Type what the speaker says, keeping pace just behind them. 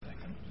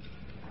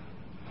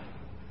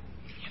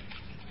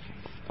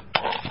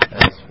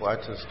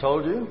White has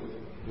told you,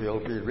 we'll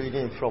be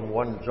reading from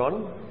 1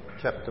 John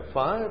chapter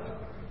 5,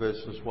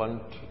 verses 1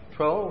 to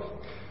 12,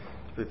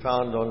 to be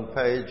found on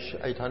page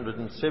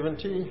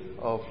 870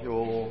 of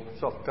your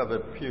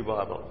soft-covered Pew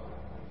Bible.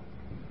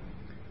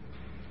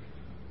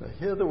 Now,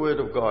 hear the word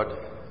of God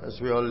as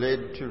we are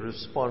led to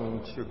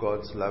respond to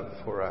God's love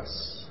for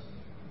us.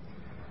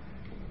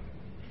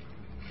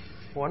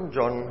 1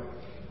 John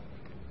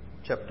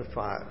chapter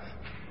 5.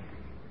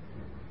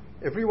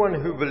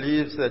 Everyone who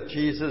believes that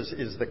Jesus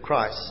is the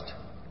Christ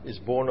is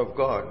born of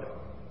God,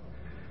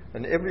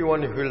 and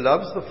everyone who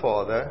loves the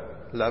Father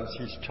loves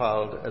his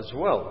child as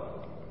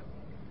well.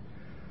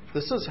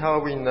 This is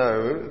how we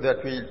know that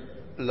we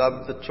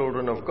love the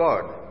children of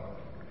God,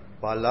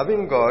 by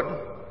loving God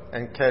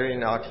and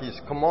carrying out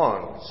his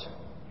commands.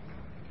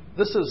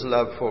 This is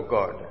love for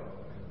God,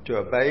 to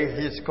obey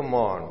his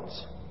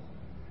commands.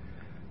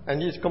 And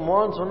his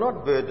commands are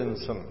not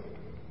burdensome.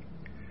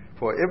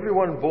 For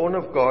everyone born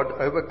of God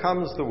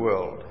overcomes the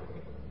world.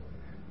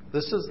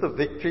 This is the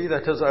victory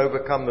that has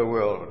overcome the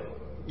world,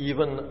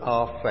 even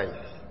our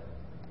faith.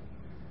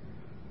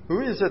 Who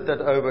is it that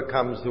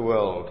overcomes the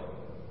world?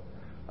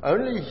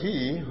 Only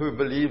he who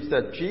believes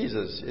that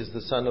Jesus is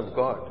the Son of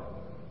God.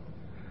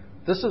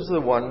 This is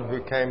the one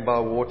who came by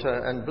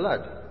water and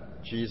blood,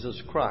 Jesus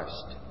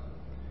Christ.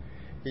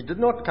 He did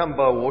not come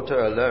by water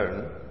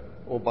alone,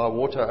 or by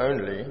water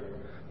only,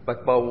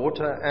 but by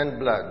water and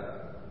blood.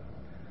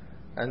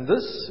 And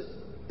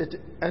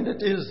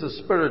it is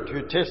the Spirit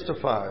who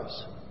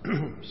testifies,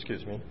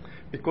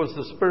 because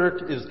the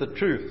Spirit is the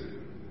truth.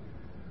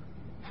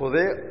 For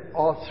there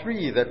are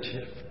three that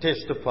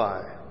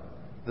testify,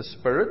 the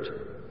Spirit,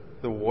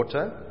 the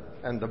water,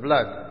 and the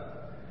blood,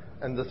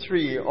 and the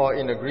three are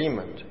in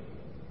agreement.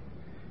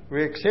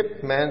 We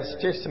accept man's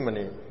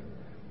testimony,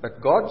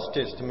 but God's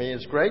testimony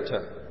is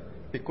greater,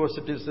 because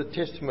it is the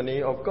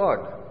testimony of God,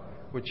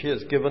 which he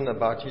has given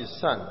about his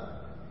Son.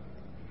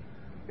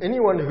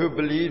 Anyone who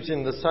believes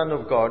in the Son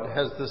of God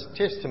has this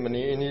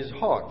testimony in his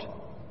heart.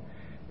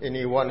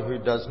 Anyone who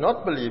does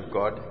not believe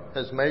God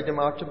has made him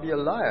out to be a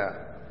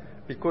liar,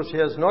 because he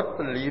has not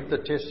believed the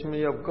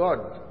testimony of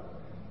God,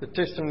 the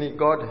testimony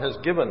God has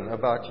given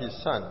about his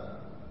Son.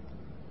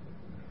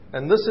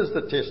 And this is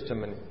the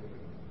testimony.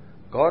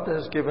 God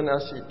has given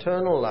us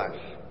eternal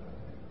life,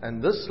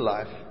 and this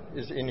life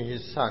is in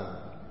his Son.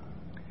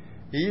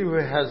 He who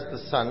has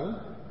the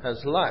Son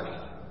has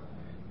life.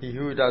 He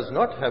who does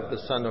not have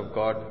the Son of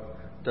God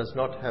does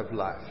not have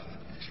life.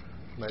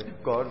 May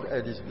God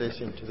add his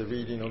blessing to the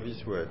reading of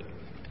his word.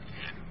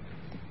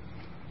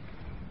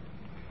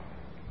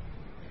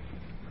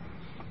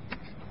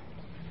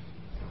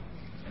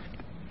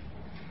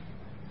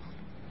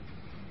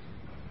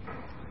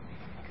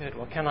 Good.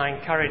 Well, can I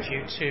encourage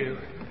you to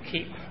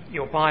keep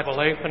your Bible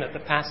open at the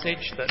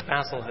passage that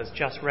Basil has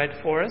just read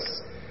for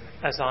us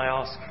as I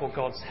ask for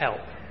God's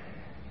help.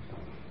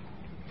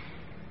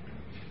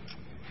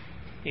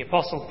 The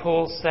Apostle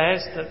Paul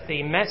says that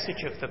the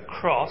message of the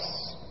cross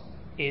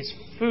is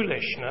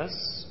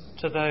foolishness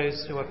to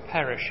those who are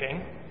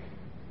perishing,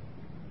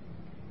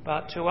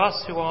 but to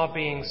us who are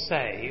being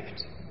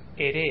saved,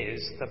 it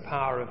is the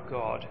power of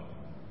God.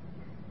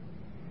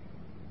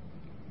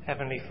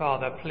 Heavenly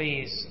Father,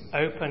 please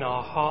open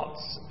our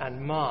hearts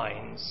and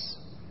minds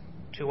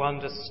to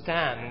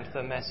understand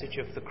the message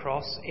of the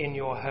cross in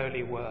your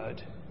holy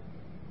word.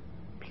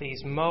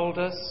 Please mould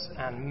us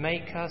and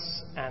make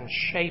us and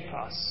shape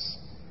us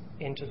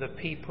into the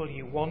people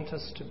you want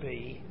us to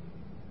be.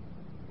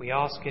 We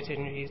ask it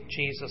in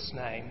Jesus'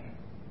 name.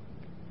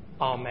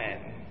 Amen.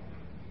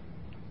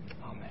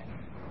 Amen.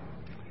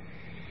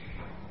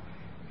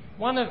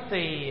 One of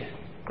the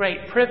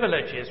great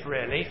privileges,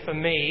 really, for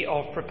me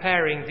of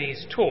preparing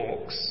these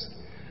talks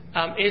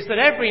is that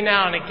every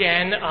now and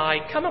again I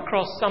come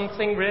across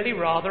something really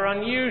rather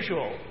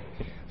unusual,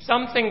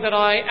 something that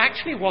I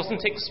actually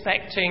wasn't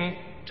expecting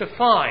to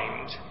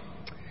find.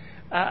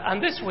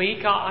 And this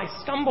week I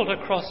stumbled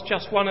across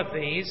just one of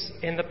these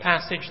in the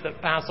passage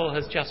that Basil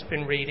has just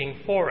been reading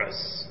for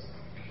us.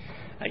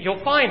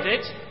 You'll find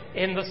it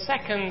in the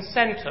second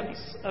sentence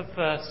of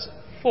verse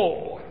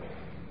 4.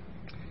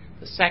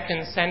 The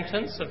second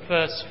sentence of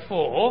verse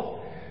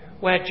 4,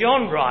 where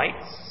John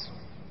writes,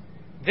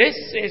 "This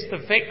is the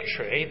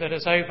victory that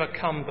has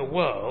overcome the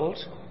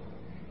world,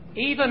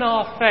 even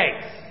our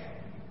faith."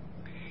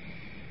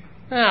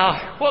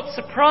 Now, what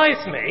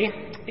surprised me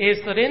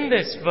is that in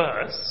this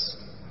verse,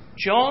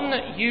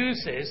 John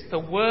uses the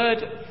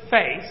word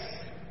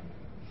faith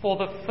for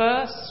the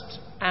first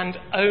and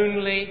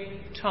only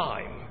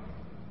time.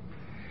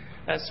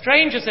 As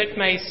strange as it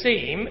may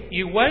seem,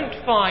 you won't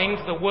find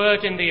the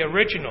word in the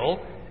original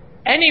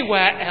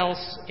anywhere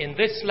else in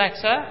this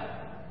letter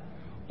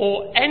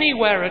or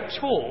anywhere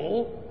at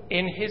all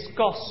in his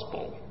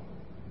gospel.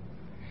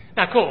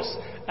 Now, of course,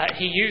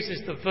 he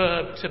uses the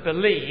verb to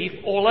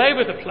believe all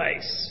over the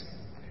place,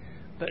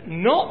 but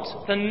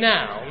not the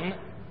noun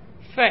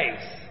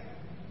faith.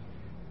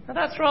 Now,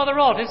 that's rather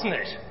odd, isn't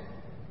it?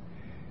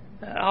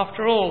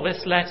 After all,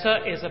 this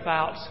letter is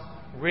about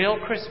real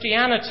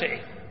Christianity.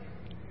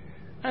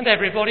 And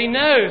everybody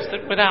knows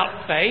that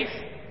without faith,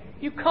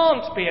 you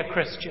can't be a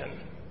Christian.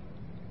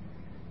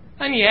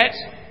 And yet,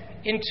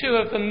 in two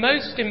of the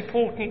most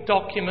important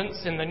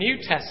documents in the New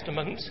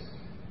Testament,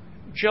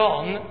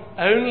 John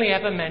only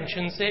ever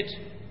mentions it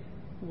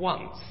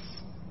once.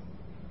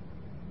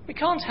 We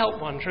can't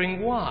help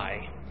wondering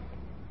why.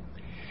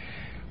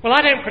 Well,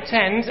 I don't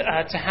pretend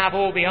to have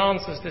all the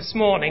answers this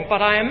morning,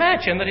 but I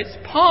imagine that it's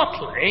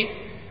partly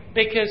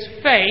because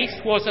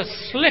faith was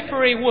a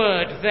slippery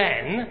word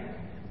then,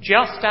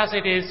 just as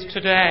it is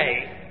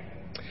today.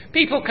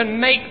 People can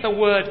make the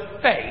word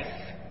faith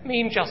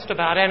mean just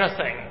about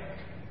anything.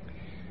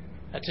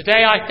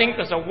 Today, I think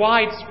there's a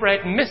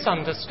widespread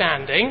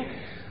misunderstanding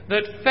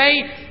that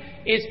faith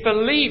is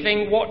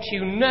believing what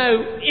you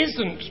know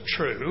isn't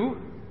true,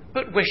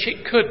 but wish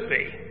it could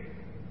be.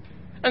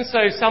 And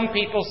so some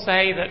people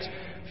say that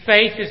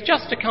faith is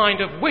just a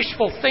kind of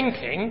wishful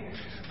thinking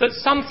that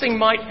something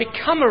might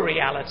become a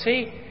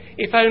reality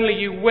if only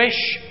you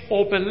wish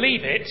or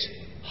believe it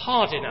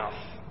hard enough.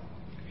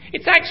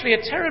 It's actually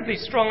a terribly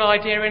strong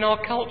idea in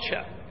our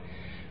culture.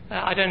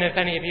 I don't know if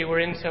any of you were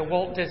into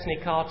Walt Disney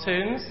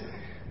cartoons,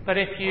 but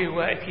if you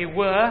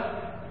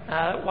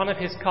were, one of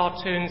his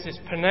cartoons is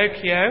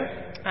Pinocchio,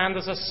 and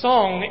there's a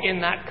song in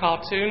that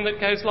cartoon that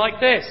goes like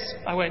this.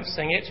 I won't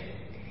sing it.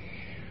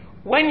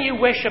 When you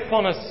wish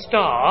upon a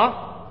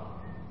star,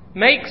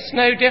 makes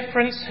no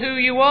difference who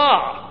you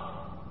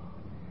are.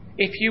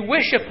 If you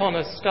wish upon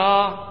a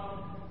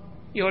star,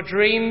 your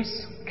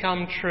dreams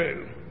come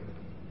true.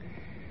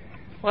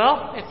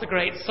 Well, it's a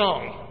great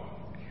song.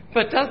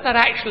 But does that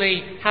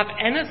actually have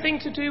anything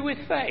to do with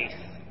faith?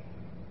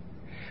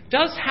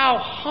 Does how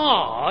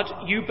hard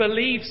you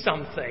believe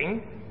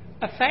something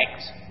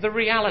affect the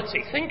reality?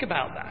 Think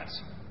about that.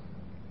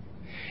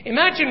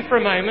 Imagine for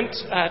a moment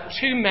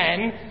two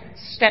men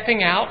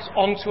stepping out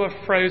onto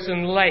a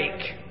frozen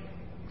lake.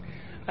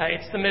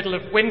 It's the middle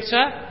of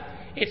winter,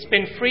 it's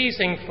been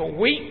freezing for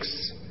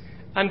weeks,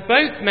 and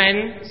both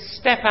men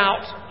step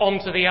out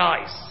onto the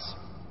ice.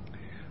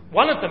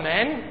 One of the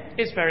men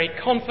is very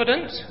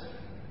confident,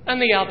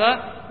 and the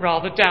other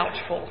rather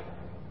doubtful.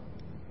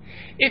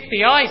 If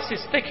the ice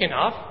is thick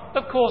enough,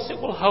 of course it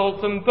will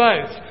hold them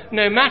both,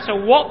 no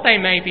matter what they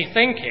may be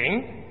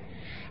thinking,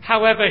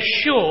 however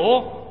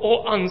sure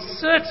or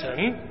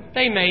uncertain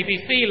they may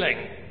be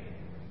feeling.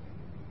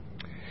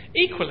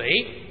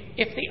 Equally,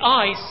 if the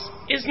ice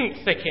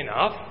isn't thick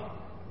enough,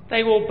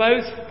 they will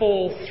both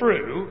fall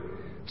through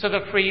to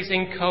the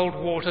freezing cold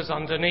waters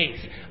underneath.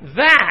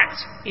 That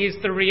is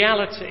the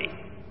reality.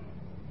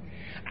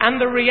 And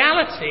the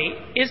reality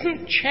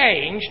isn't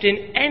changed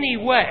in any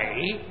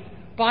way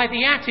by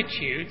the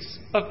attitudes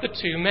of the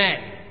two men.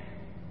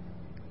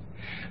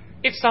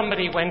 If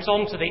somebody went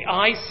onto the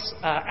ice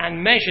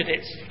and measured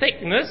its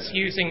thickness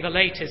using the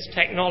latest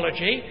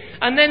technology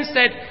and then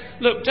said,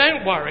 look,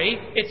 don't worry,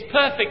 it's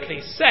perfectly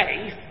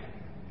safe,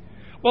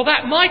 well,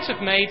 that might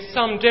have made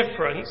some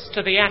difference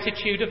to the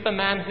attitude of the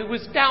man who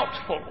was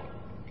doubtful.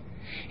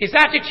 His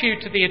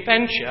attitude to the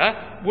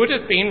adventure would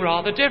have been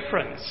rather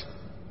different.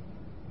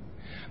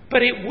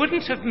 But it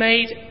wouldn't have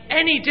made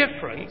any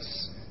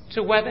difference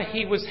to whether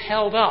he was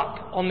held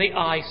up on the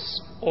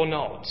ice or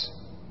not.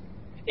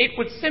 It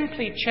would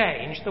simply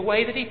change the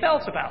way that he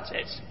felt about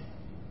it.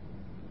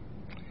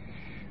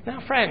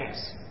 Now, friends,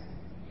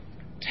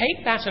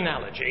 take that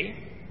analogy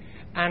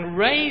and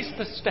raise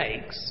the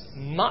stakes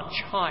much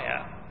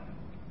higher.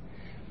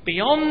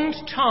 Beyond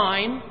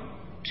time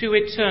to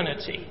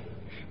eternity.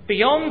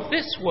 Beyond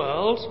this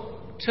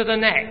world to the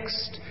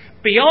next.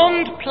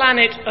 Beyond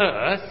planet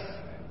Earth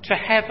to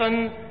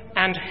heaven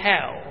and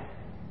hell.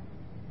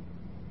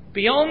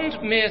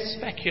 Beyond mere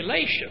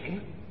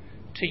speculation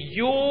to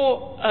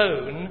your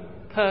own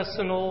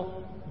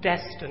personal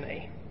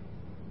destiny.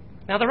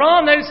 Now, there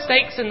are no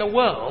stakes in the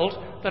world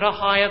that are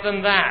higher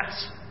than that.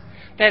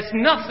 There's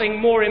nothing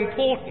more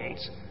important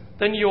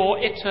than your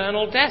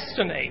eternal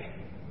destiny.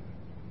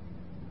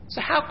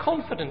 So how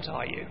confident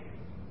are you?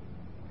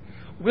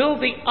 Will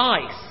the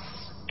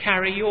ice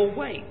carry your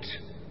weight?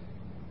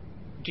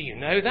 Do you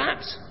know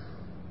that?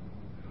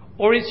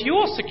 Or is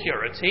your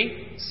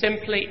security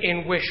simply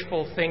in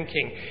wishful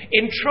thinking,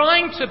 in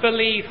trying to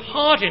believe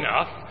hard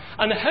enough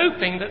and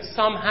hoping that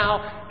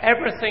somehow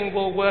everything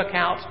will work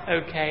out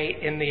okay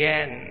in the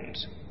end?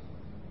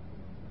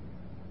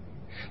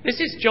 This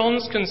is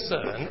John's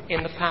concern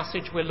in the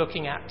passage we're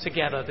looking at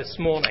together this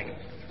morning.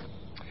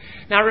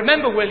 Now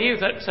remember, will you,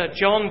 that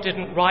John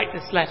didn't write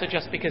this letter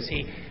just because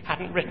he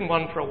hadn't written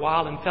one for a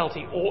while and felt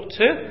he ought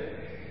to.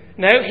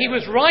 No, he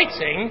was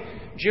writing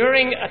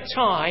during a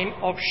time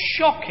of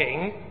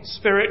shocking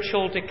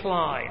spiritual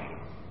decline.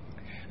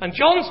 And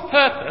John's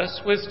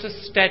purpose was to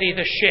steady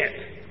the ship.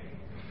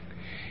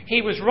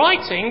 He was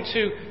writing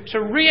to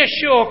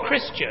reassure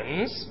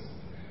Christians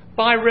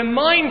by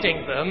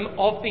reminding them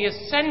of the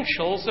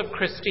essentials of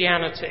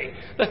Christianity,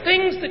 the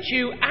things that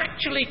you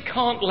actually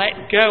can't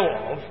let go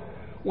of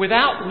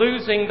without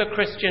losing the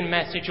Christian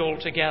message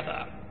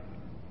altogether.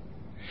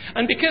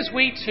 And because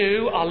we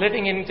too are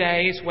living in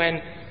days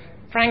when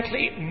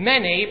frankly,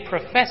 many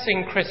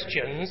professing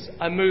Christians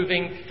are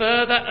moving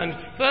further and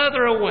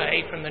further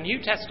away from the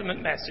New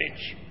Testament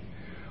message,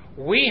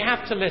 we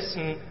have to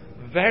listen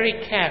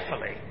very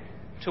carefully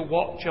to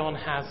what John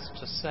has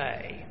to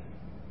say.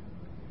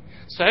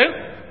 So,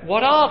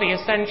 what are the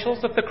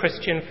essentials of the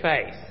Christian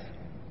faith?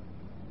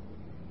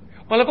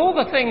 Well, of all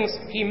the things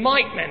he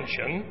might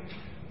mention,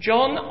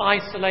 John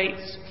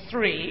isolates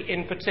 3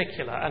 in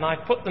particular, and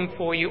I've put them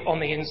for you on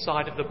the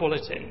inside of the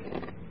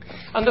bulletin.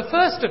 And the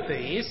first of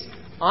these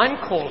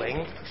I'm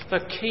calling the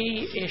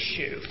key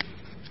issue.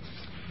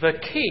 The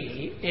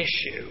key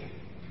issue.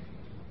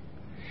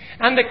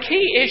 And the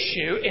key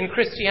issue in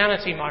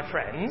Christianity, my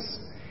friends,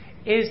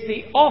 is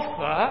the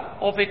offer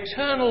of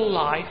eternal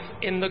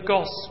life in the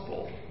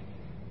gospel.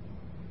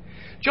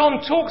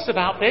 John talks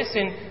about this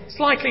in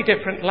slightly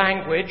different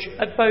language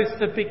at both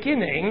the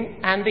beginning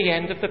and the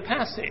end of the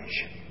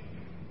passage.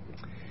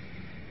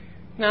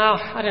 Now,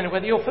 I don't know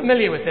whether you're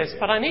familiar with this,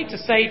 but I need to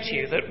say to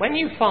you that when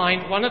you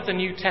find one of the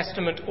New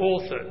Testament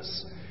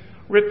authors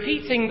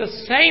repeating the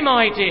same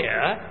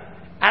idea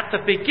at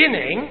the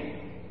beginning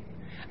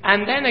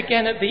and then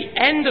again at the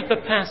end of the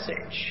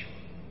passage,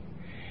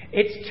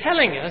 it's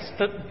telling us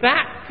that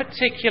that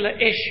particular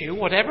issue,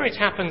 whatever it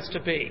happens to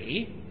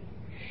be,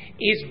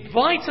 is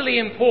vitally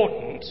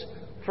important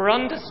for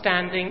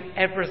understanding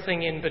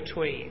everything in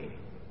between.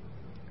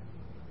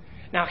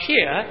 Now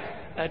here,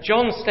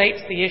 John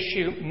states the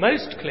issue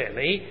most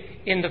clearly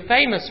in the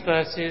famous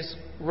verses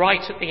right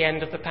at the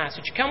end of the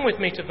passage. Come with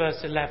me to verse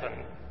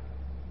 11.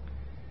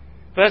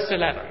 Verse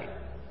 11.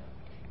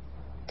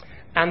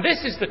 And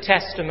this is the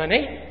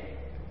testimony: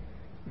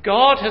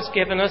 God has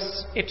given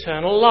us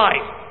eternal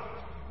life,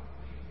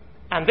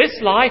 and this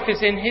life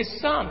is in his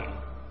Son.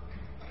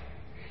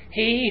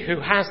 He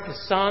who has the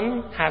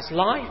Son has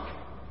life.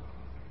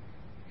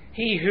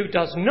 He who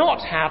does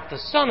not have the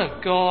Son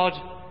of God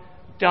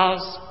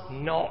does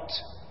not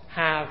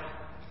have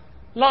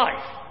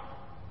life.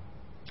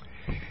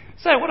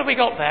 So what have we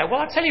got there?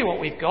 Well, I'll tell you what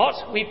we've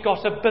got. We've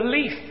got a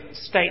belief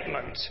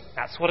statement.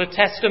 That's what a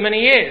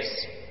testimony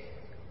is.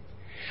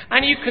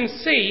 And you can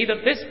see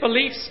that this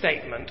belief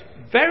statement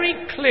very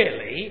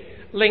clearly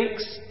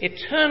links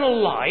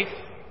eternal life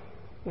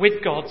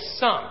with God's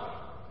Son.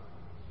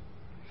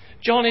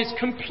 John is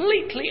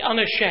completely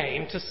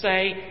unashamed to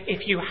say,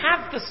 if you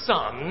have the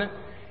Son,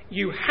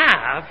 you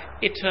have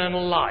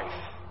eternal life.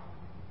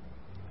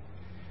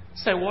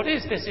 So what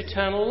is this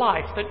eternal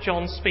life that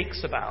John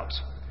speaks about?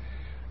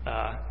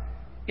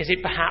 Is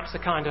it perhaps a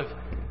kind of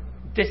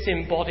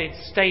disembodied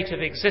state of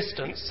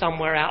existence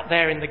somewhere out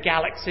there in the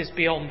galaxies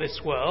beyond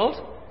this world?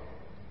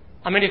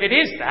 I mean, if it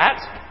is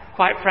that,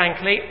 quite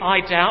frankly,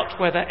 I doubt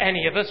whether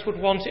any of us would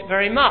want it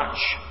very much.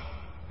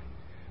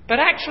 But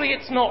actually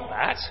it's not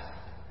that,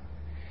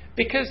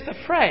 because the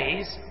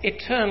phrase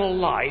eternal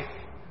life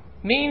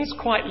means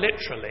quite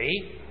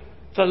literally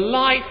the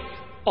life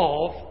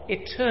of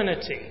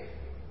eternity.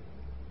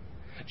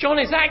 John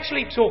is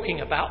actually talking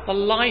about the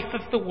life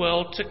of the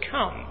world to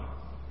come.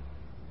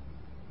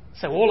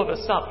 So all of a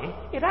sudden,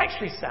 it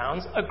actually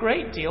sounds a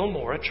great deal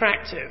more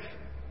attractive.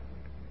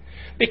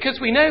 Because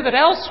we know that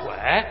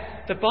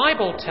elsewhere, the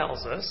Bible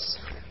tells us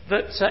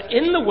that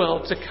in the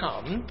world to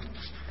come,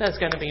 there's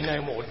going to be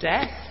no more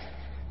death,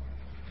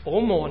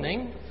 or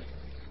mourning,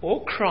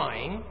 or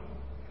crying,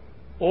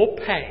 or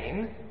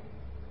pain,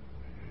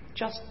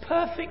 just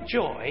perfect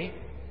joy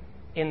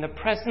in the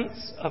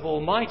presence of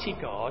Almighty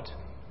God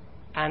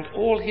and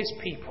all his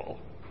people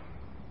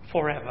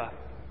forever.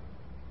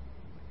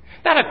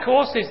 That, of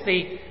course, is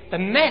the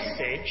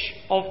message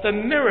of the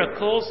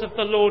miracles of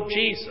the Lord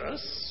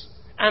Jesus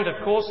and,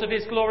 of course, of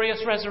his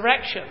glorious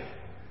resurrection.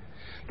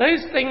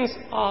 Those things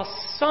are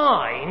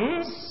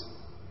signs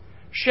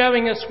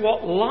showing us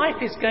what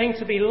life is going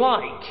to be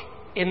like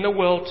in the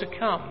world to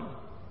come.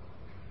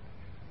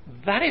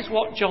 That is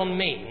what John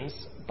means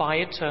by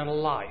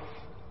eternal life.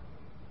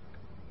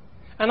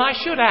 And I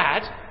should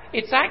add,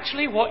 it's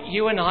actually what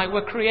you and I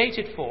were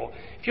created for.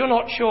 If you're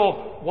not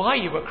sure why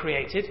you were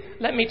created,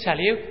 let me tell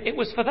you, it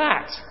was for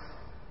that.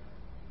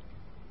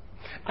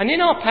 And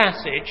in our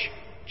passage,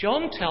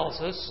 John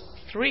tells us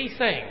 3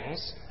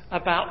 things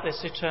about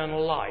this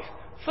eternal life.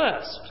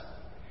 First,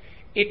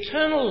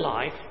 eternal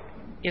life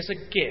is a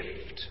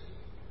gift.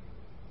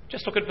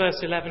 Just look at verse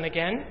 11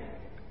 again.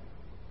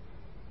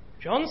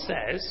 John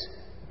says,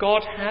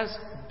 God has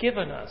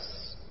given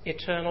us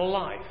eternal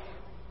life.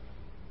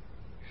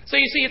 So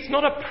you see, it's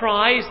not a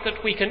prize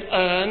that we can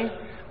earn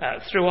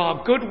through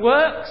our good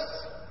works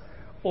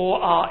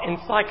or our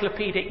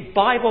encyclopedic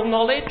Bible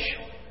knowledge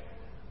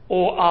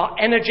or our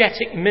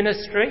energetic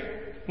ministry.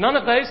 None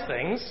of those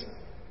things.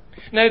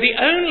 No,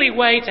 the only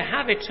way to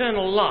have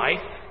eternal life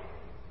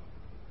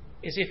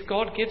is if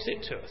God gives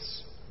it to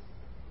us.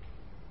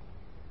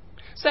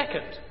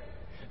 Second,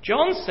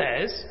 John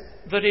says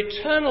that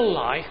eternal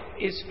life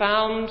is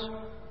found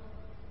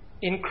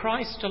in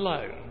Christ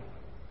alone.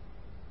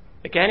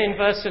 Again, in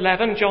verse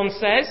 11, John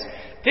says,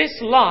 this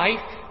life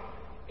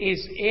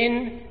is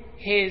in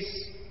his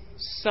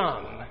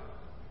Son.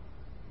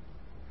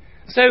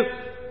 So,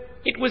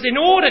 it was in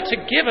order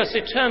to give us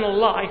eternal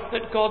life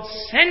that God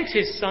sent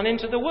his Son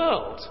into the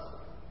world.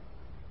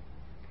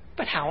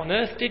 But how on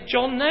earth did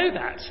John know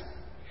that?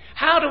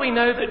 How do we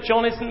know that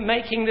John isn't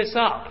making this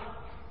up?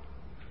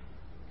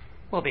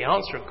 Well, the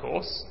answer, of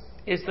course,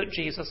 is that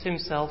Jesus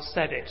himself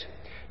said it.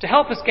 To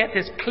help us get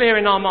this clear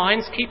in our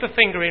minds, keep a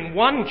finger in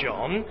 1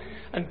 John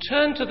and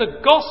turn to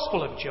the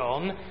Gospel of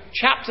John,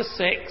 chapter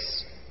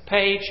 6,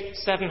 page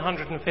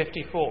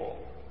 754.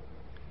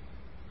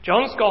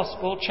 John's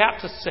Gospel,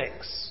 chapter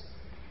 6,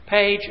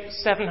 page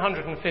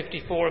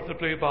 754 of the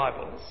Blue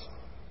Bibles,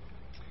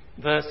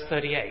 verse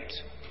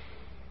 38.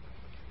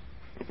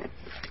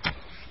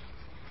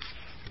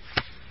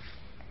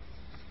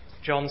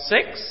 John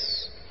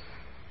 6,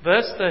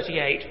 verse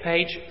 38,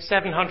 page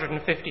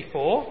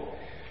 754,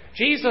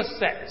 Jesus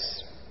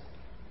says,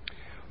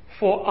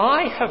 "For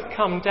I have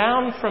come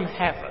down from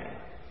heaven,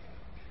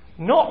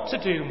 not to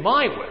do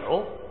my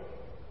will,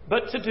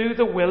 but to do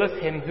the will of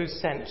him who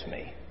sent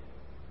me.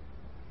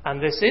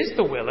 And this is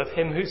the will of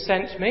him who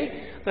sent me,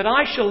 that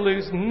I shall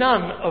lose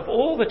none of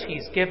all that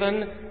he's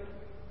given,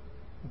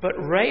 but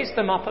raise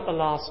them up at the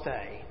last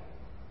day.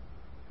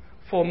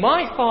 For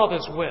my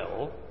Father's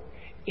will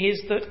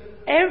is that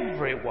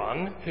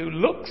everyone who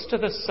looks to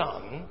the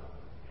Son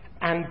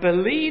and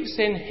believes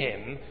in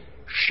him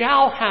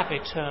shall have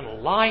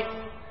eternal life,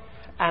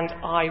 and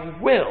I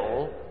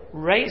will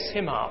raise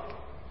him up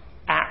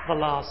at the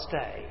last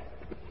day."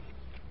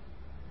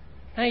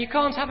 Now, you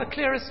can't have a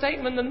clearer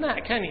statement than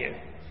that, can you?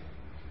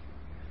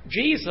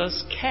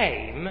 Jesus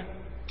came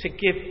to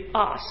give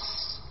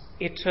us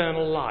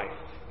eternal life,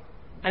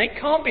 and it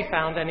can't be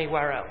found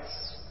anywhere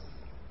else.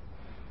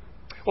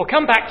 Well,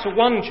 come back to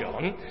 1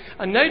 John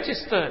and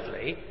notice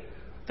thirdly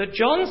that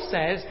John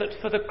says that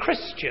for the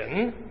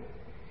Christian,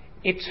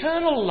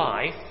 eternal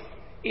life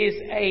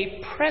is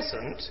a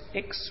present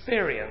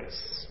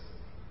experience.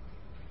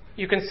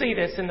 You can see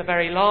this in the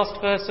very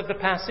last verse of the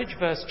passage,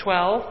 verse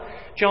 12.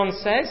 John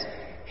says,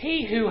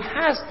 "He who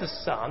has the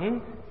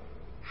Son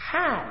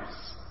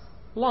has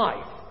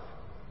life."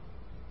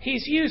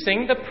 He's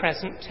using the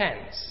present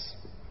tense.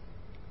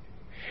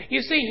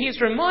 You see, he's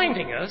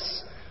reminding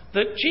us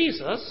that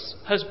Jesus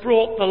has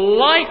brought the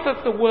life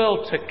of the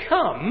world to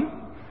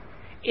come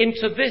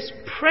into this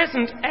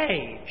present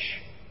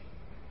age,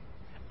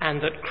 and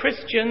that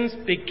Christians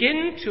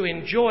begin to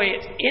enjoy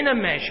it in a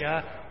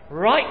measure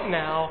right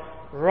now,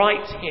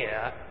 right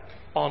here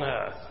on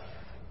earth.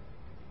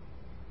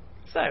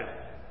 So,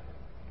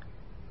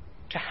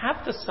 to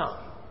have the Son,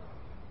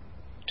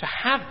 to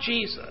have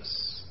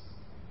Jesus,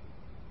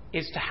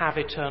 is to have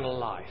eternal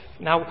life.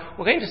 Now,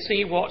 we're going to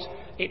see what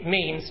it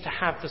means to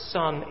have the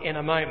Son in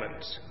a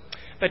moment.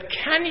 But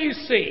can you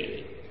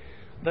see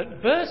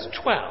that verse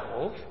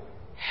 12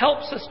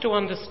 helps us to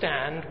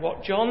understand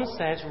what John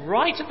says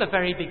right at the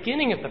very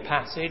beginning of the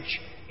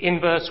passage in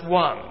verse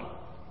 1?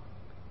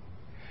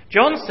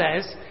 John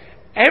says,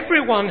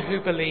 "Everyone who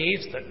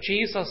believes that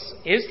Jesus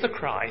is the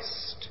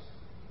Christ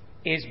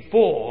is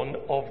born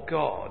of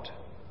God."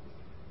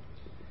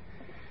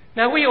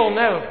 Now, we all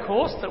know, of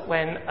course, that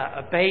when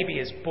a baby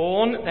is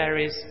born, there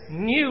is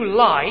new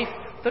life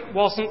that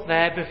wasn't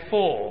there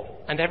before,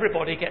 and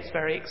everybody gets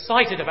very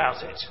excited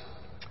about it.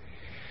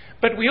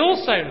 But we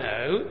also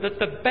know that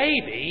the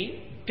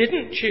baby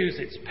didn't choose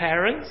its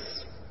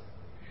parents,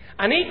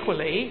 and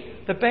equally,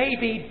 the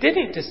baby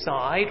didn't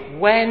decide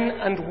when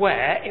and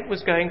where it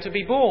was going to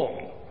be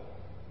born.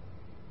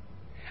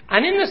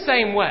 And in the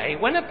same way,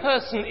 when a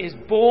person is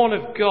born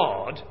of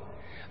God,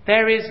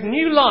 there is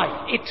new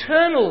life,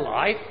 eternal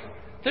life,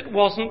 that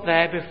wasn't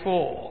there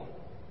before.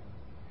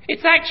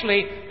 It's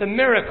actually the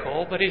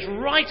miracle that is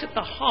right at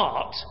the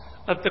heart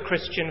of the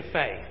Christian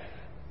faith.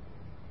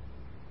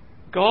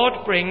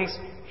 God brings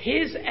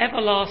his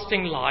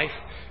everlasting life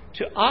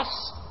to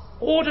us,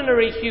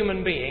 ordinary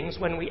human beings,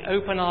 when we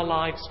open our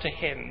lives to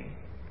him.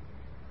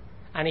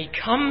 And he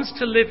comes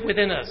to live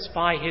within us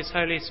by his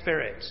Holy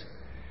Spirit.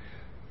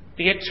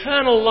 The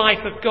eternal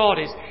life of God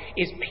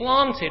is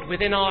planted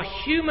within our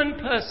human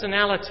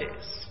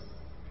personalities.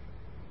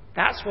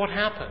 That's what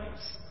happens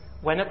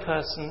when a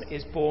person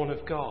is born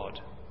of God.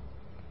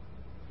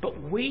 But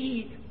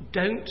we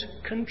don't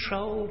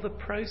control the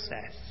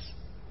process.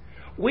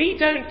 We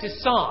don't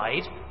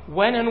decide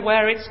when and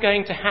where it's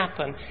going to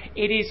happen.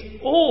 It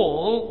is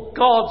all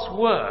God's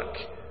work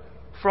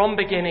from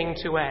beginning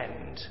to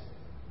end.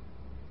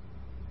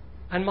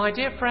 And my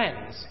dear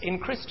friends, in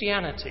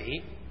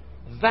Christianity,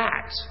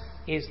 that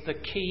is the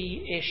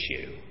key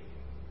issue.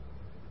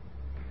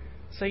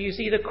 So you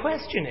see, the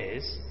question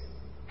is,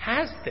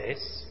 has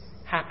this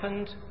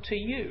happened to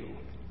you?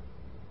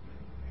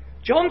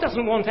 John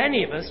doesn't want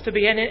any of us to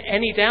be in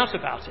any doubt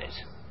about it.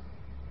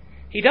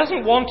 He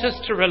doesn't want us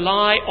to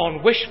rely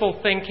on wishful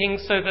thinking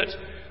so that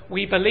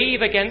we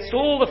believe against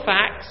all the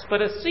facts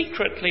but are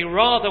secretly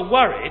rather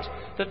worried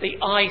that the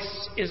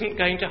ice isn't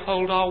going to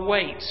hold our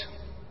weight.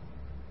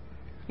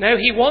 No,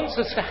 he wants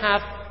us to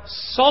have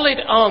solid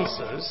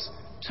answers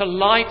to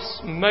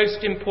life's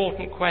most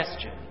important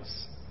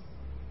questions.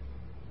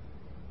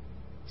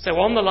 So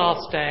on the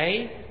last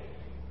day,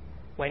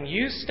 when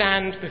you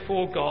stand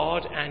before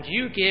God and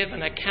you give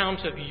an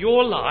account of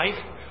your life,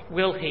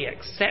 will he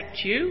accept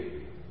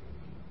you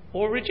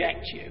or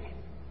reject you?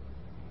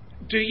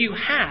 Do you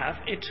have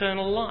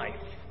eternal life?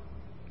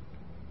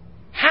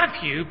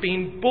 Have you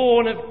been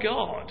born of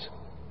God,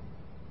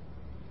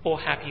 or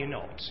have you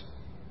not?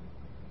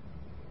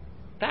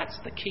 That's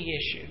the key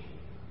issue.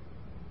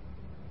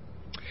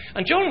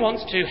 And John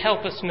wants to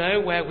help us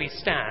know where we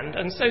stand,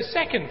 and so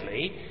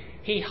secondly,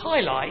 he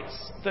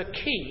highlights the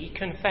key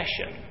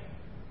confession.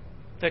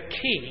 The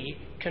key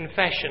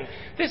confession.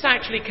 This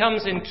actually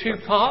comes in two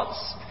parts,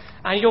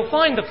 and you'll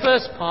find the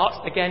first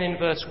part again in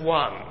verse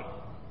 1.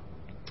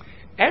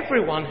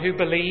 Everyone who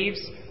believes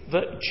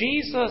that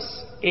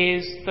Jesus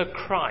is the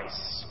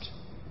Christ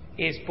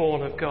is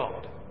born of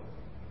God.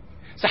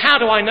 So how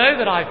do I know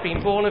that I've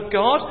been born of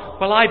God?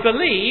 Well, I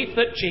believe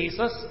that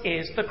Jesus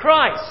is the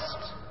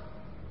Christ.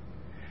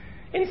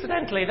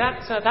 Incidentally,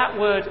 that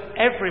word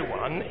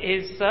everyone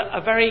is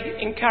a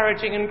very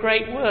encouraging and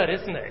great word,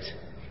 isn't it?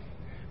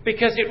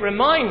 Because it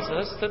reminds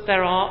us that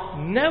there are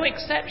no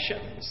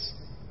exceptions.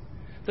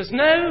 There's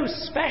no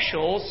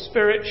special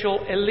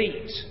spiritual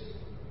elite.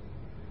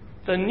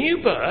 The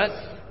new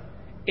birth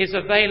is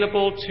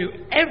available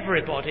to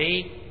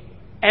everybody,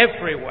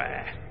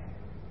 everywhere.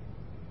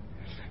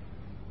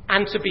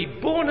 And to be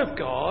born of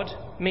God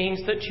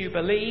means that you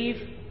believe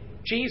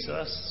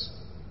Jesus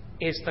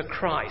is the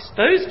Christ.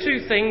 Those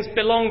two things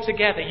belong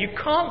together. You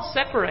can't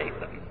separate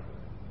them.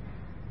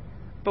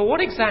 But what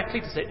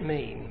exactly does it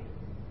mean?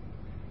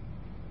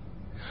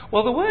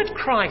 Well, the word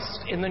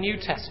Christ in the New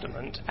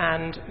Testament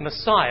and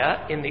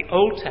Messiah in the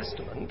Old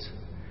Testament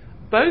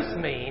both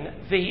mean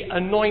the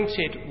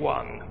anointed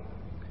one.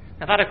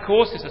 Now that, of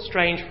course, is a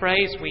strange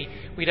phrase.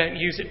 We don't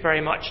use it very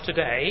much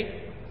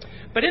today.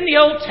 But in the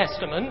Old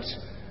Testament,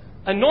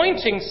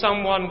 anointing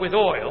someone with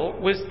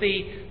oil was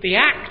the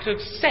act of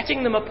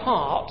setting them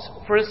apart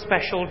for a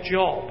special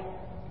job.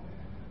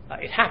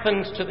 It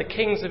happened to the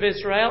kings of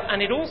Israel,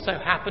 and it also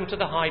happened to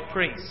the high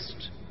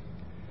priest.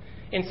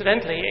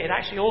 Incidentally, it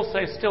actually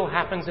also still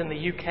happens in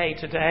the UK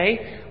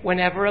today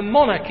whenever a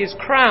monarch is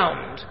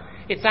crowned.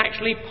 It's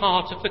actually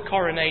part of the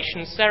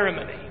coronation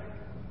ceremony.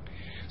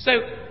 So,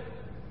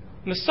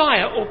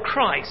 Messiah or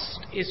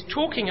Christ is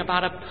talking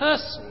about a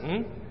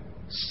person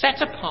set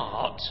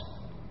apart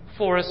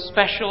for a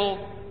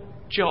special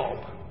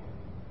job.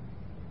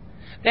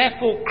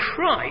 Therefore,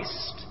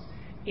 Christ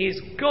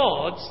is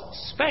God's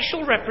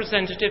special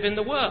representative in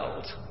the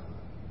world.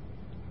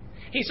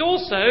 He's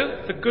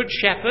also the Good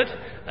Shepherd,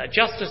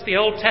 just as the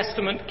Old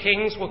Testament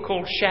kings were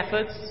called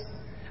shepherds,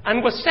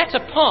 and were set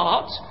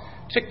apart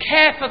to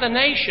care for the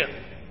nation,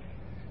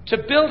 to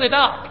build it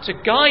up, to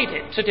guide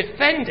it, to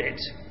defend it,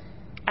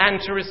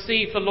 and to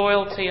receive the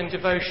loyalty and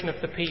devotion of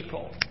the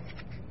people.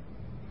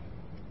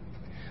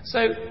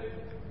 So,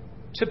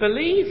 to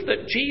believe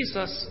that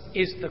Jesus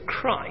is the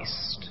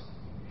Christ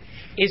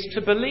is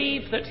to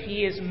believe that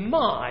he is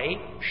my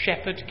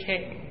shepherd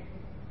king.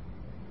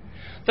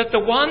 That the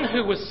one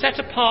who was set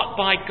apart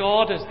by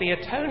God as the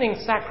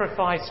atoning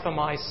sacrifice for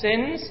my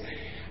sins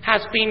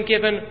has been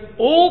given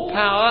all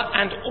power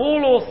and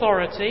all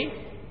authority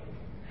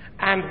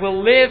and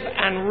will live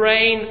and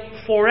reign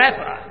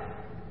forever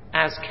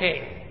as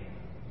king.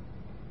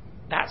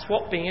 That's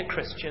what being a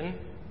Christian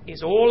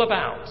is all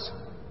about.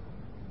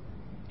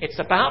 It's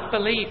about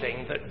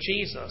believing that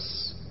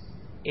Jesus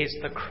is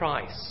the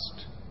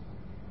Christ.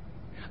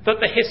 That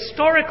the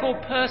historical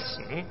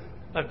person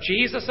of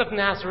Jesus of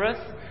Nazareth,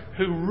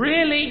 who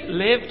really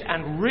lived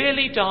and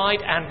really died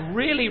and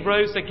really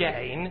rose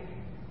again,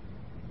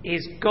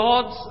 is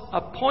God's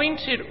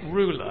appointed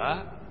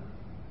ruler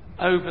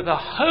over the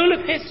whole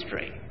of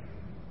history,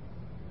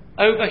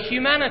 over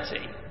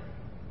humanity,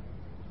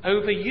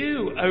 over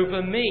you,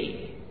 over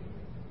me,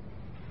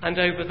 and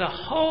over the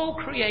whole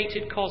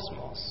created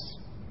cosmos.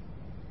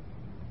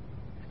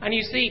 And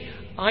you see,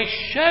 I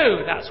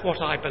show that's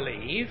what I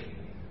believe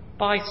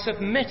by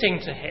submitting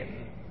to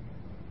him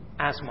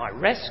as my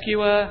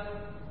rescuer,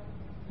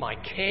 my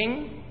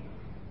king,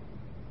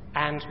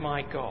 and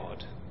my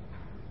God.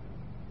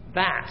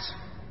 That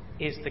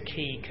is the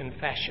key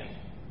confession.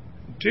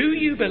 Do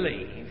you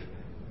believe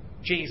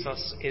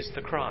Jesus is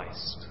the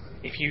Christ?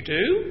 If you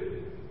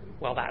do,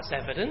 well, that's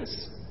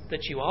evidence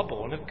that you are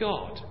born of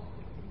God.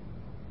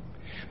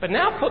 But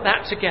now put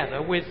that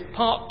together with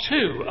part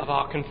 2 of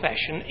our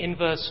confession in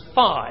verse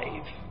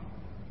 5.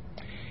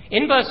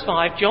 In verse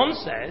 5, John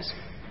says,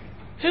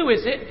 "Who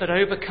is it that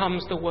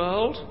overcomes the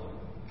world?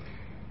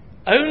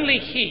 Only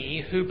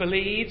he who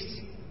believes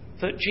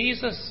that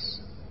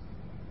Jesus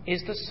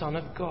is the Son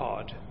of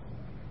God."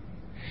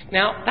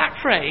 Now, that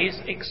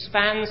phrase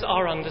expands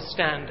our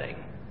understanding.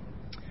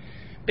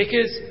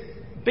 Because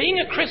being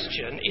a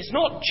Christian is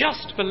not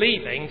just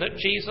believing that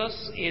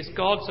Jesus is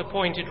God's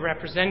appointed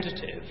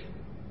representative,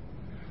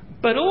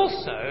 but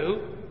also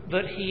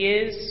that he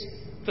is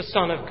the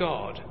Son of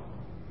God.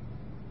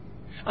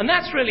 And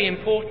that's really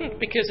important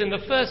because in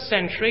the first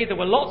century there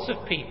were lots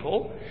of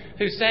people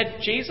who said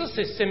Jesus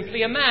is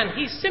simply a man.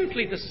 He's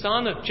simply the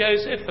son of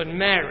Joseph and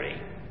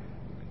Mary.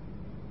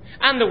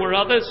 And there were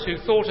others who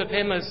thought of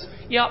him as,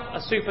 a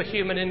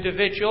superhuman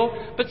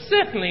individual, but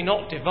certainly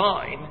not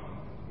divine.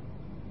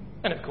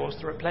 And of course,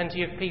 there are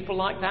plenty of people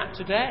like that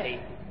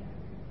today.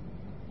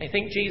 They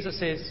think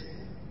Jesus is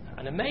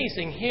an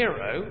amazing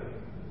hero,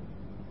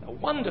 a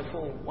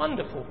wonderful,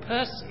 wonderful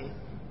person,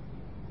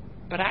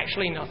 but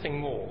actually nothing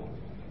more.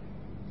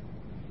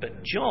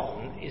 But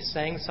John is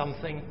saying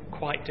something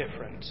quite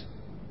different.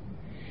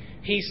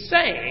 He's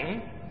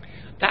saying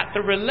that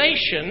the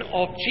relation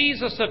of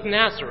Jesus of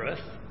Nazareth,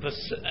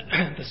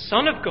 the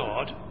Son of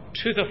God,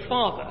 to the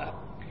Father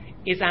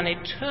is an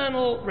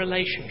eternal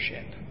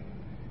relationship.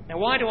 Now,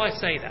 why do I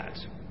say that?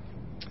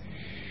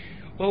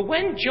 Well,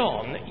 when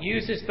John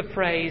uses the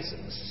phrase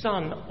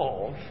 "son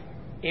of"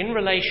 in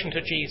relation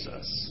to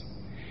Jesus,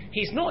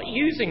 he's not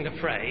using the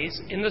phrase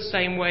in the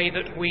same way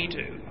that we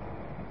do.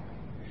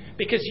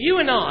 Because you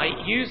and I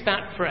use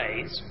that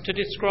phrase to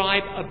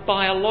describe a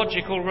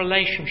biological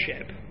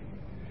relationship.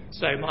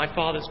 So, my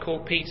father's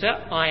called Peter,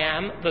 I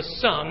am the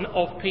son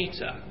of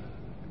Peter.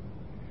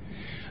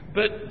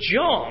 But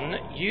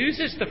John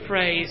uses the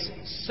phrase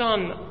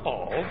 "son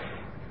of"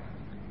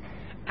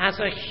 as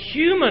a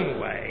human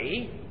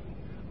way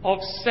of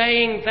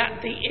saying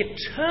that the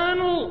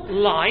eternal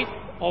life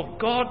of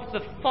God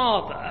the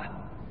Father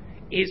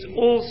is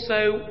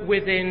also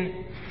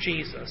within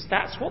Jesus.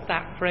 That's what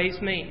that phrase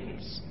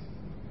means.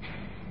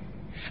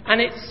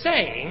 And it's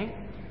saying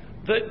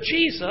that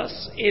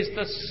Jesus is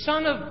the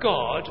Son of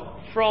God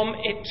from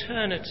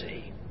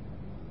eternity.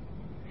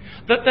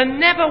 That there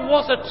never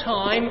was a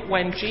time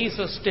when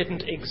Jesus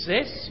didn't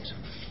exist,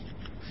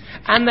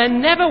 and there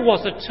never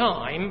was a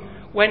time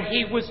when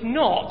he was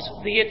not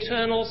the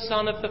eternal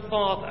Son of the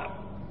Father.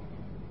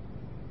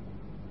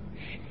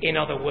 In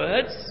other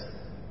words,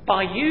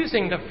 by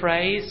using the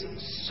phrase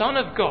 "Son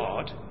of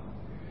God,"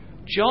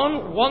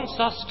 John wants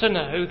us to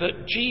know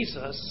that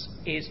Jesus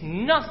is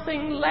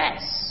nothing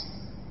less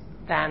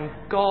than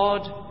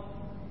God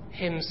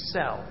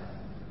himself.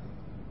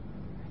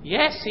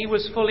 Yes, he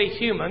was fully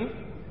human,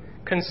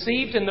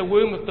 conceived in the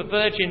womb of the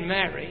Virgin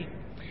Mary,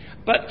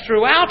 but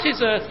throughout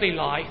his earthly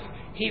life,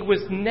 he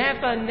was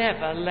never,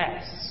 never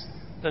less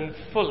than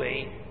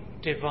fully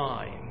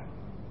divine.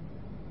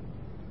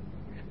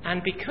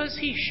 And because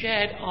he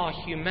shared our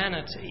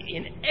humanity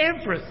in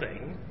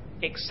everything,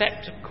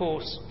 except, of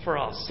course, for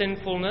our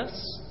sinfulness,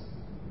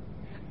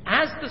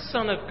 as the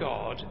Son of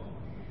God,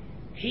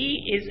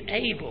 he is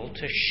able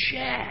to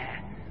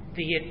share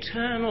the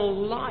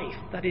eternal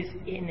life that is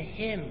in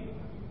him,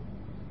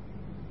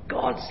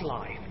 God's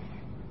life.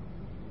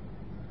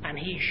 And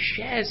he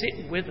shares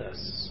it with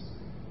us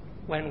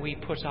when we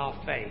put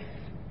our faith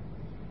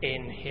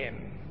in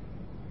him.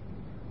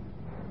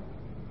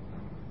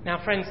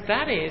 Now, friends,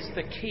 that is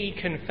the key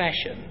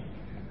confession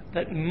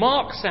that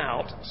marks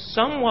out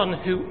someone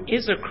who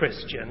is a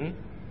Christian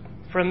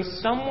from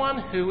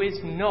someone who is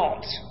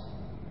not.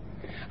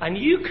 And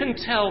you can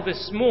tell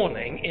this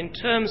morning, in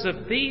terms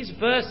of these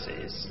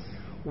verses,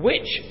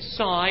 which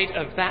side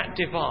of that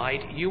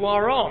divide you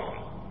are on.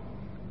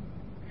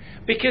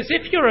 Because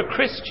if you're a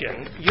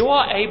Christian, you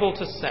are able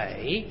to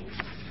say,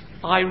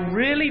 I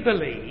really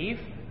believe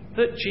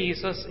that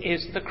Jesus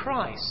is the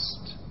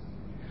Christ,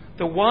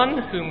 the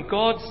one whom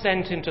God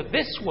sent into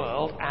this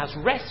world as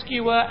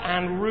rescuer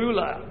and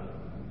ruler.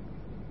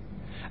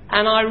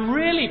 And I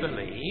really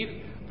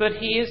believe that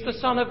he is the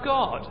Son of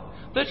God,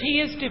 that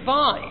he is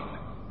divine,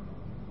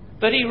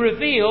 that he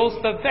reveals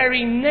the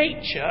very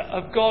nature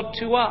of God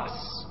to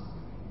us.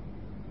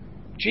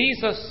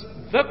 Jesus,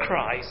 the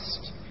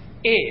Christ,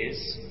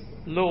 is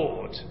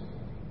Lord.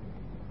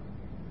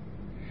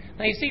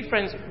 Now you see,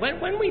 friends,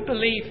 when we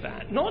believe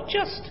that, not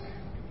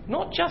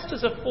just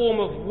as a form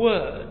of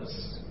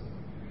words,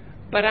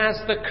 but as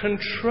the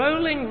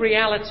controlling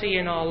reality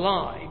in our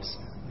lives,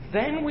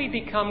 then we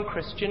become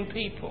Christian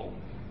people.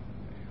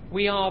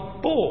 We are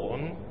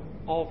born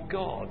of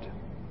God.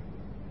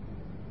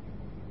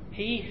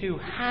 He who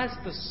has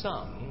the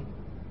Son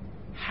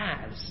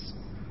has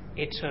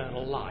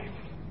eternal life.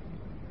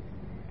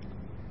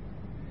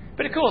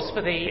 But of course,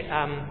 for the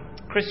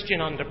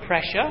Christian under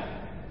pressure,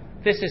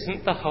 this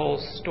isn't the whole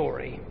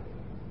story.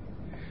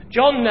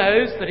 John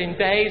knows that in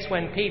days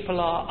when people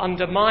are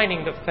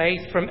undermining the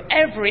faith from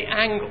every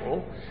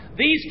angle,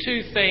 these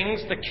two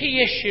things, the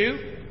key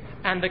issue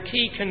and the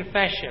key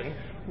confession,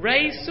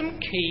 raise some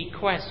key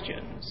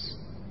questions.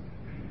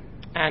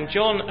 And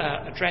John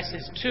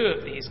addresses two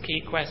of these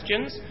key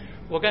questions.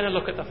 We're going to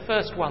look at the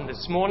first one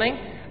this morning,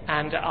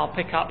 and I'll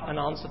pick up and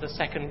answer the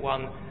second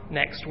one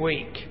next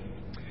week.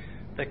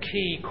 The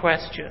key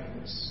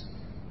questions.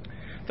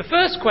 The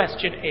first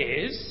question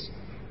is,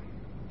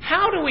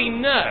 how do we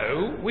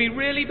know we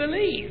really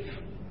believe?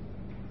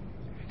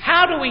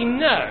 How do we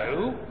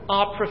know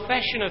our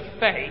profession of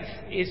faith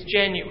is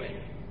genuine?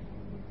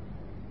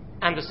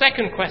 And the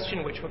second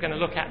question, which we're going to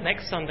look at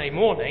next Sunday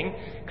morning,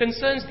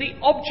 concerns the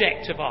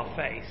object of our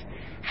faith.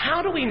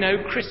 How do we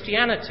know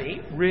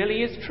Christianity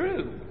really is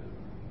true?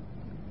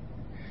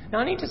 Now,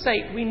 I need to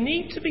say, we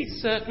need to be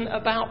certain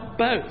about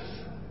both.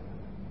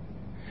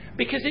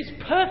 Because it's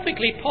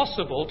perfectly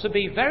possible to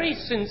be very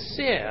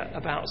sincere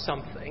about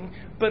something,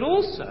 but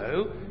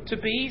also to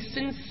be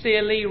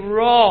sincerely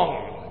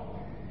wrong,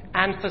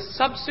 and for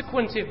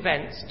subsequent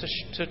events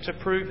to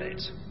prove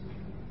it.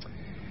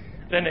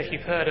 I don't know if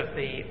you've heard of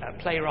the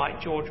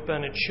playwright George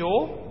Bernard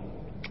Shaw.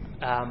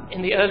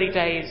 In the early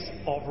days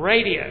of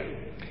radio,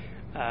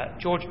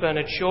 George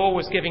Bernard Shaw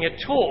was giving a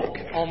talk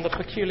on the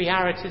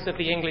peculiarities of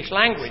the English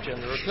language,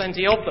 and there are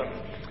plenty of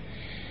them.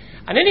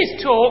 And in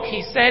his talk,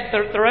 he said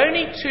that there are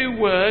only two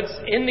words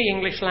in the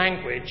English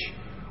language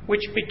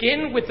which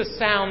begin with the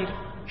sound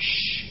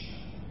sh,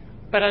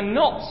 but are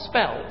not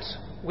spelt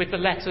with the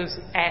letters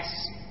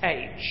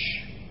sh.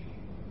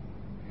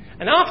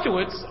 And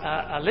afterwards,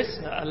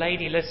 a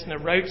lady listener,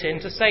 wrote in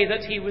to say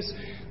that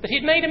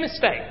he'd made a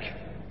mistake.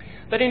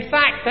 That in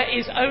fact there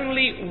is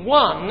only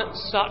one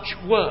such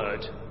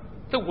word,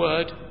 the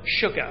word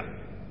sugar.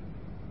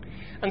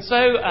 And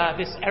so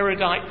this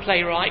erudite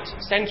playwright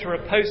sent her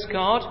a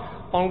postcard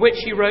on which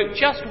he wrote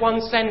just one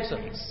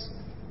sentence: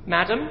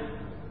 "Madam,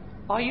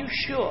 are you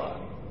sure?"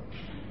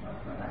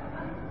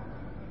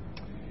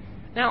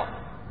 Now,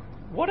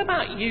 what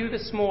about you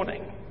this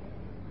morning?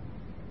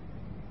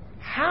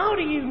 How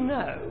do you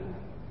know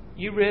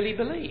you really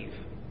believe?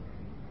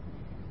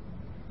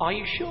 Are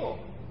you sure?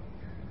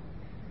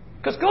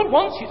 Because God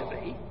wants you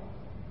to be.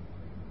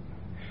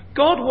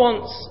 God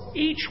wants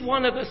each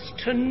one of us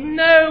to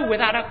know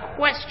without a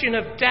question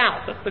of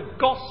doubt that the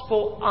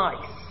gospel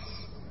ice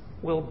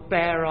will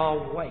bear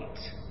our weight.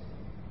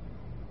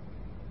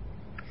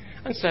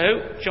 And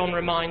so, John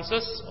reminds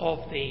us of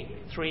the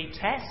three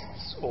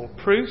tests or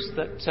proofs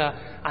that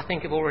I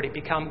think have already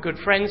become good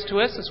friends to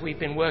us as we've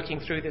been working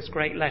through this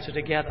great letter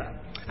together.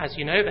 As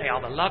you know, they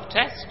are the love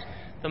test,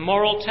 the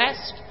moral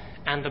test,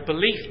 and the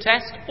belief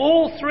test.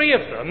 All three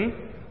of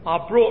them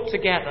are brought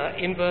together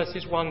in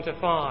verses 1 to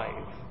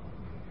 5.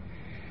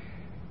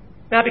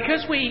 Now,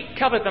 because we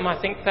covered them, I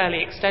think,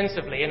 fairly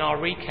extensively in our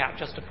recap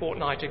just a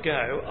fortnight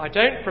ago, I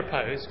don't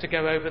propose to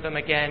go over them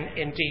again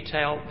in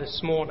detail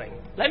this morning.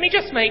 Let me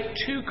just make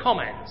two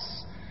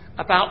comments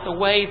about the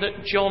way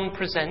that John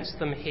presents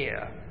them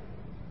here.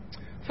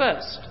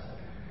 First,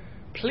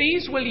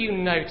 please will you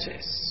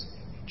notice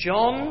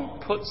John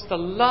puts the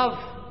love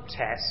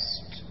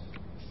test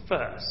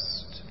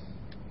first.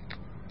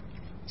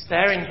 It's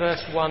there in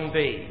verse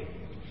 1b.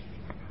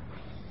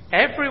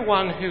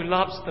 Everyone who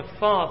loves the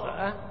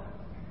Father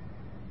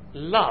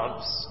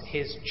loves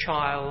his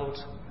child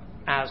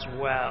as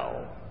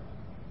well.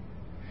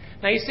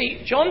 Now you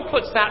see, John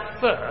puts that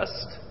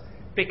first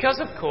because,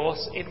 of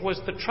course, it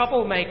was the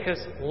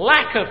troublemakers'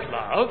 lack of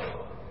love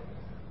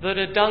that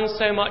had done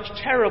so much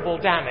terrible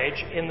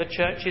damage in the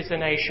churches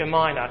in Asia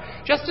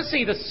Minor. Just to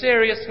see the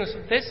seriousness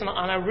of this, and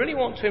I really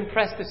want to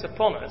impress this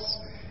upon us,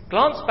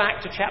 glance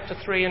back to chapter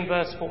 3 and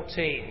verse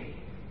 14.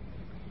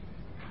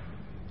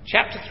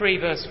 Chapter 3,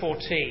 verse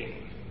 14.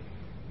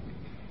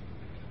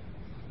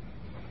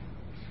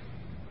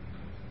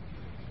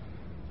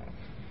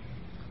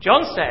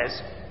 John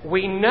says,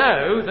 "We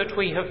know that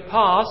we have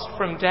passed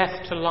from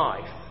death to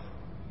life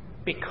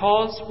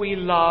because we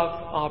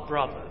love our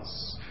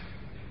brothers.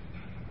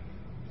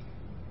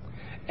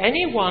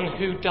 Anyone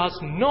who does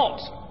not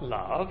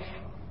love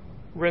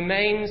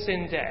remains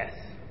in death.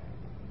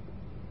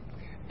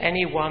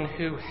 Anyone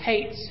who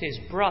hates his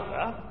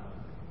brother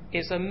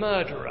is a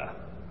murderer,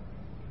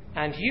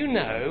 and you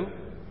know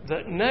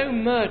that no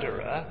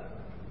murderer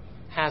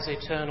has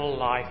eternal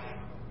life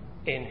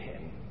in him."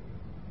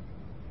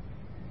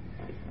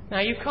 Now,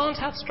 you can't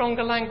have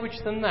stronger language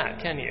than that,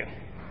 can you?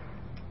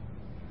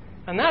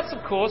 And that's,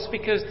 of course,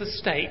 because the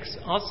stakes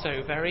are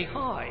so very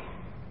high.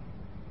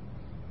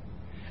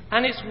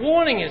 And it's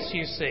warning us,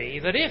 you see,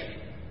 that if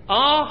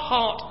our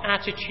heart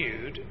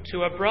attitude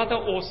to a brother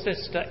or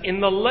sister in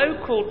the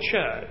local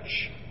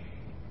church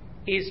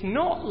is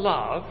not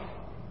love,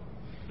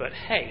 but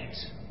hate,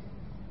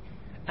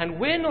 and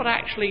we're not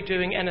actually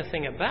doing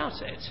anything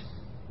about it,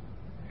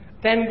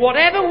 then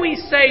whatever we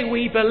say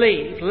we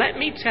believe, let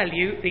me tell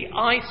you, the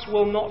ice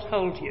will not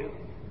hold you.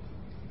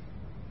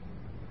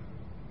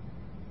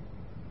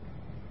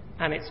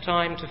 And it's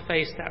time to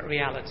face that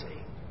reality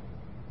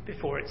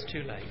before it's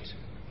too late.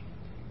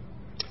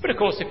 But of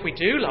course, if we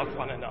do love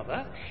one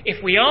another,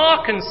 if we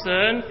are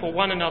concerned for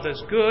one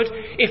another's good,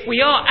 if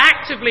we are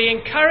actively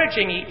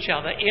encouraging each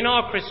other in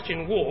our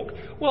Christian walk,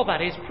 well,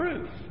 that is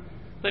proof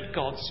that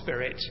God's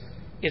Spirit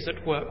is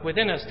at work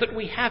within us, that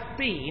we have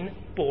been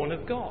born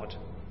of God.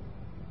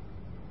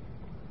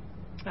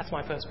 That's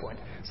my first point.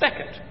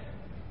 Second,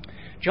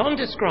 John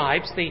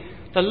describes the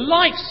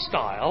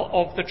lifestyle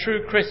of the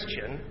true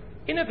Christian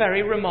in a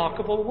very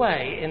remarkable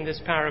way in this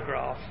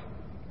paragraph.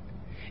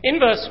 In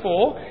verse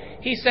 4,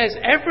 he says,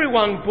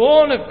 everyone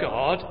born of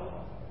God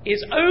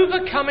is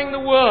overcoming the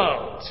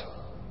world.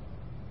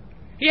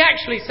 He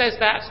actually says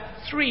that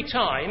 3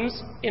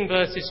 times in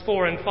verses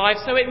 4 and 5,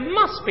 so it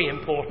must be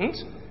important,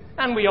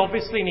 and we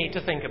obviously need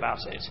to think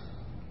about it.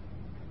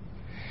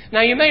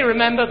 Now, you may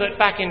remember that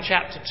back in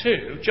chapter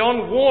 2,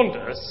 John warned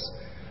us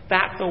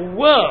that the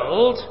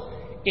world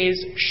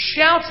is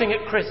shouting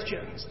at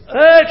Christians,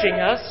 urging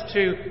us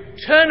to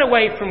turn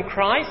away from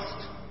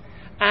Christ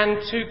and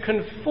to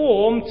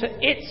conform to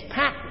its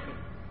pattern,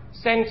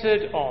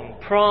 centred on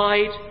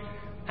pride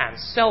and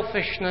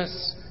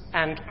selfishness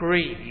and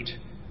greed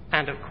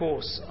and, of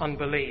course,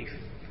 unbelief.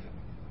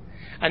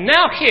 And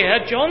now here,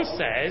 John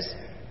says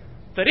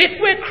that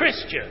if we're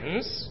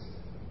Christians,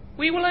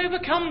 we will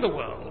overcome the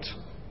world.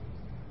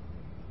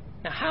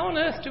 Now, how on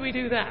earth do we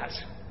do that?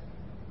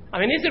 I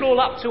mean, is it all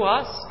up to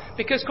us?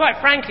 Because, quite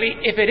frankly,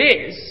 if it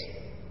is,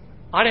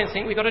 I don't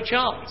think we've got a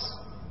chance.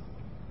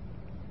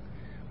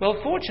 Well,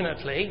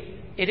 fortunately,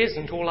 it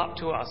isn't all up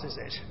to us, is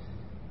it?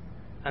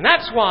 And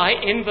that's why,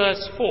 in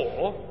verse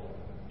 4,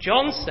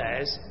 John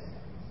says,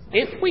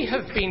 if we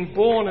have been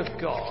born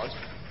of God,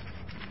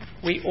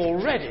 we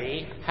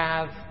already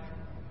have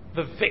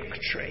the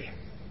victory.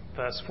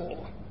 Verse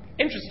 4.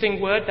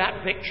 Interesting word,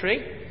 that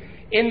victory.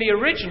 In the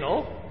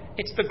original,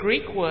 it's the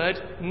Greek word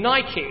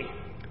Nike,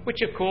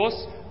 which, of course,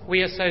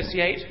 we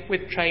associate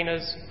with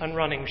trainers and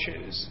running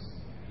shoes.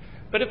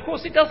 But, of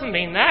course, it doesn't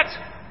mean that.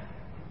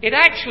 It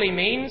actually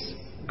means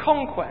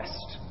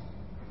conquest.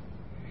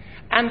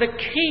 And the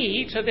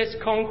key to this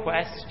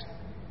conquest,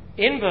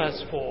 in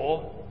verse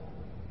 4,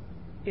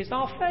 is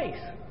our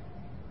faith.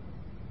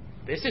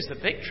 This is the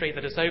victory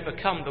that has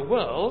overcome the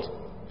world,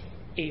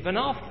 even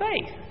our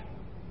faith.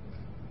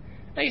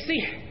 Now, you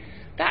see,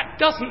 that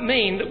doesn't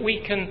mean that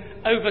we can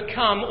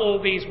overcome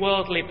all these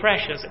worldly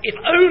pressures if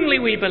only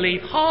we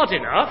believe hard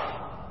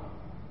enough.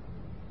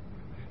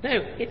 No,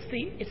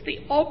 it's the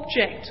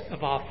object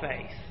of our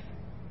faith.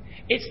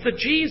 It's the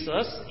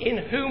Jesus in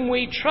whom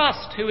we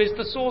trust who is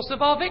the source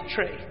of our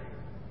victory.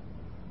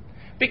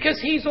 Because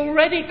he's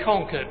already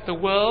conquered the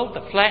world,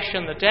 the flesh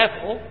and the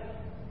devil.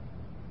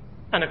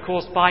 And of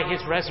course, by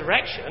his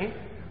resurrection,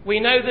 we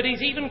know that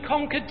he's even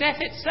conquered death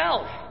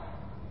itself.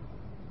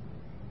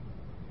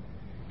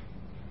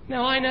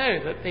 Now, I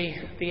know that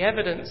the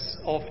evidence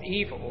of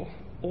evil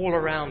all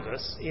around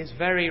us is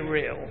very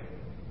real.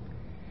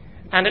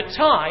 And at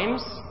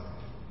times,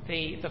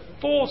 the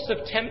force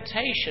of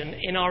temptation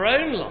in our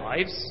own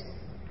lives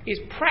is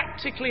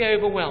practically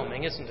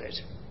overwhelming, isn't it?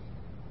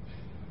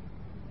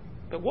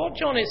 But what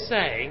John is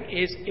saying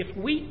is if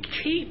we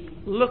keep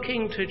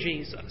looking to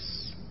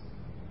Jesus,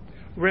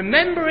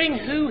 remembering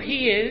who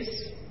he is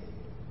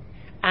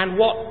and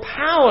what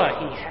power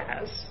he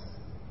has,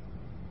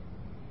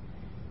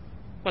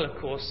 well, of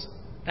course,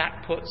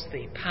 that puts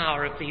the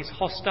power of these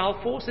hostile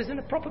forces in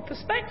a proper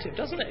perspective,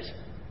 doesn't it?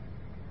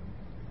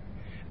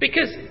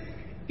 Because,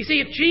 you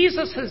see, if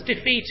Jesus has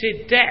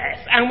defeated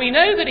death, and we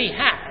know that he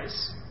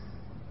has,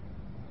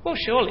 well,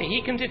 surely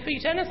he can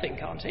defeat anything,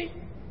 can't he?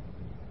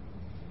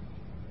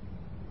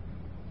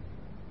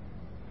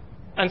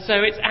 And so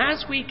it's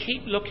as we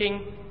keep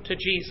looking to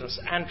Jesus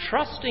and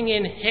trusting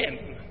in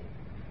him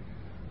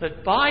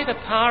that by the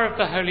power of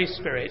the Holy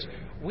Spirit,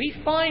 we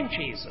find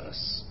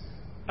Jesus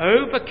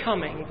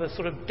overcoming the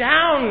sort of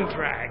down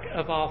drag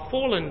of our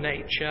fallen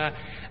nature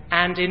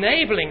and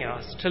enabling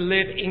us to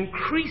live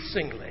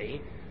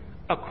increasingly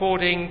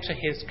according to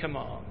his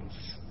commands.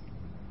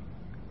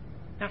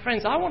 Now,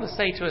 friends, I want to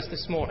say to us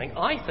this morning,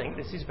 I think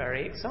this is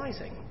very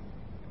exciting.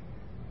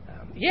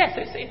 Yes,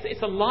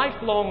 it's a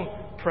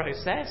lifelong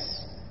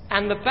process,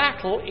 and the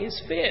battle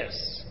is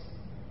fierce.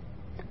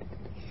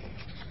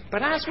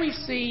 But as we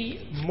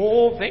see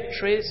more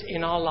victories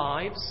in our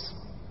lives,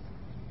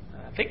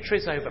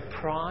 victories over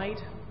pride,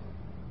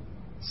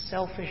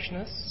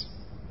 selfishness,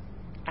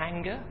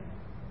 anger,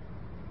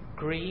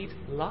 greed,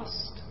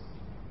 lust,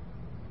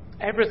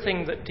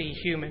 everything that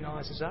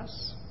dehumanizes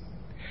us,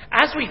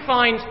 as we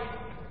find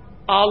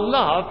our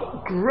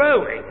love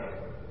growing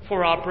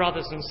for our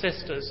brothers and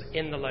sisters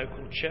in the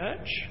local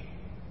church,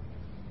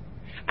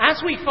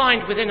 as we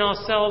find within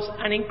ourselves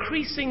an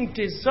increasing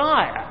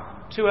desire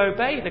to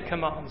obey the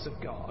commands of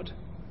God,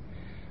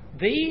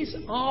 these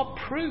are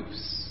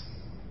proofs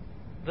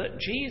that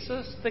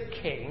Jesus the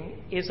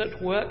King is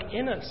at work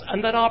in us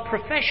and that our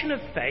profession of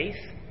faith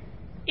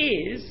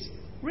is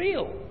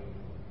real.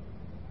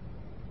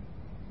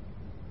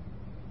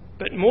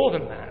 But more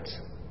than that,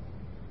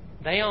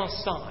 they are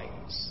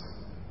signs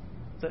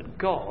that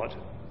God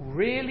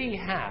really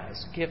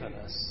has given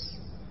us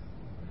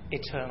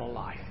eternal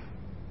life.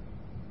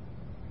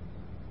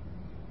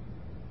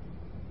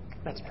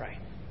 Let's pray.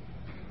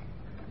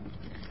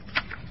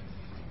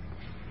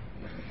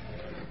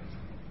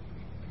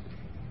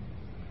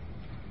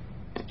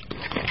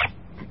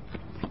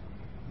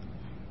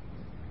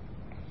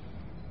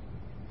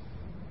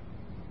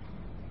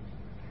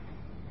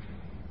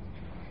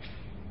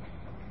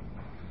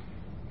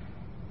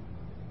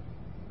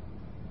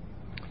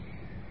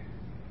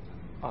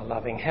 Our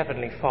loving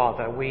Heavenly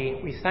Father,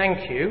 we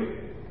thank you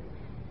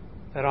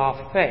that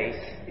our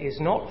faith is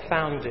not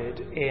founded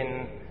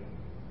in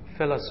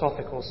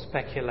philosophical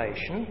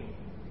speculation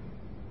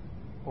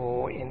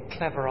or in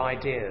clever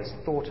ideas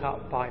thought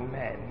up by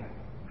men,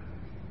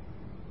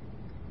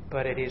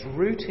 but it is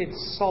rooted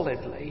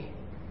solidly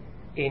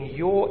in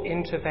your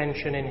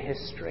intervention in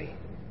history.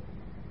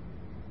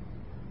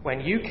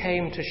 when you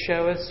came to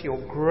show us your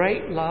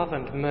great love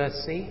and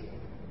mercy,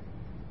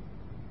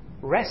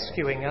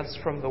 rescuing us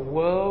from the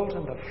world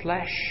and the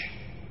flesh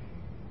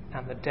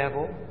and the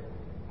devil,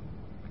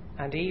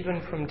 and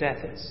even from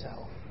death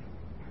itself.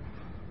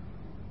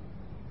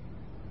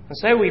 And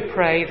so we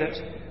pray that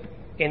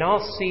in our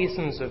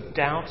seasons of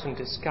doubt and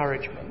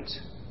discouragement,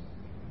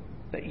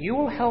 that you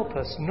will help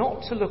us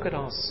not to look at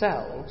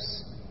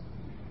ourselves,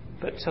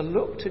 but to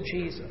look to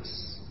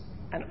Jesus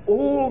and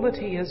all that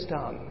he has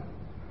done,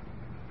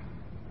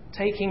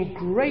 taking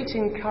great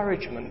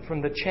encouragement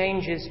from the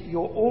changes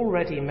you're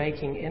already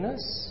making in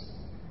us,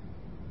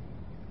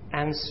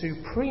 and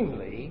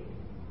supremely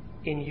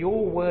in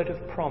your word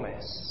of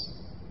promise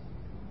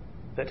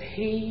that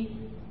he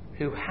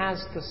who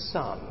has the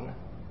Son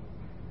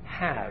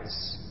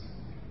has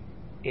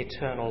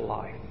eternal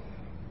life.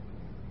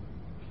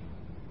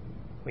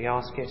 We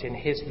ask it in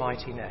his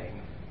mighty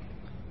name.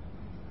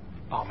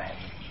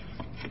 Amen.